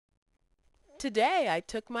Today I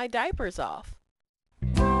took my diapers off.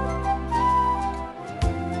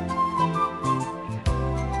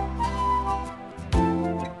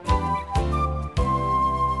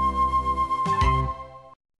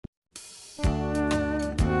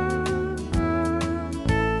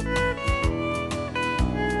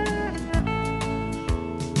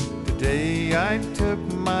 Today I took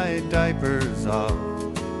my diapers off.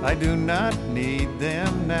 I do not need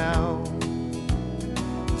them now.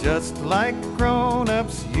 Just like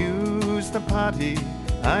grown-ups use the potty,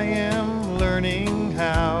 I am learning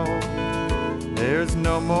how. There's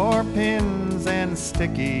no more pins and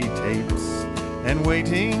sticky tapes and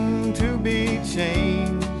waiting to be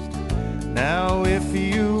changed. Now if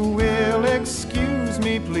you will excuse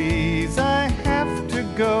me please, I have to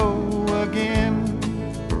go again.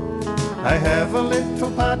 I have a little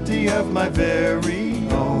potty of my very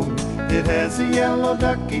own. It has a yellow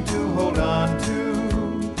ducky to hold on to.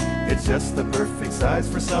 It's just the perfect size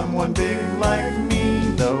for someone big like me,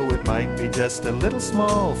 though it might be just a little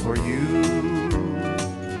small for you.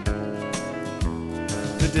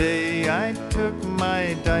 Today I took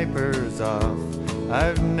my diapers off.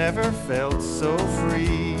 I've never felt so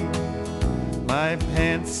free. My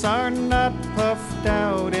pants are not puffed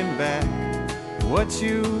out in back. What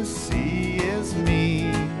you see is me.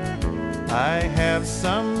 I have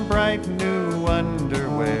some bright new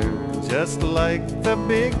underwear, just like the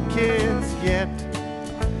big kids get.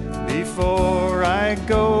 Before I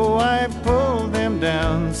go, I pull them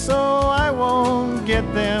down so I won't get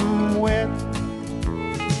them wet.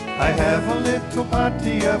 I have a little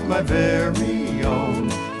potty of my very own.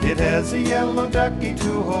 It has a yellow ducky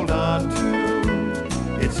to hold on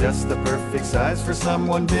to. It's just the perfect size for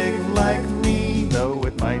someone big like me, though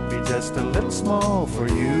it might be just a little small for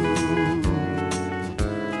you.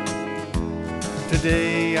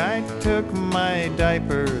 Today I took my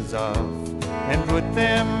diapers off and put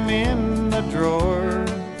them in the drawer.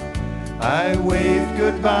 I waved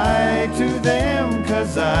goodbye to them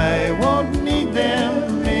 'cause I won't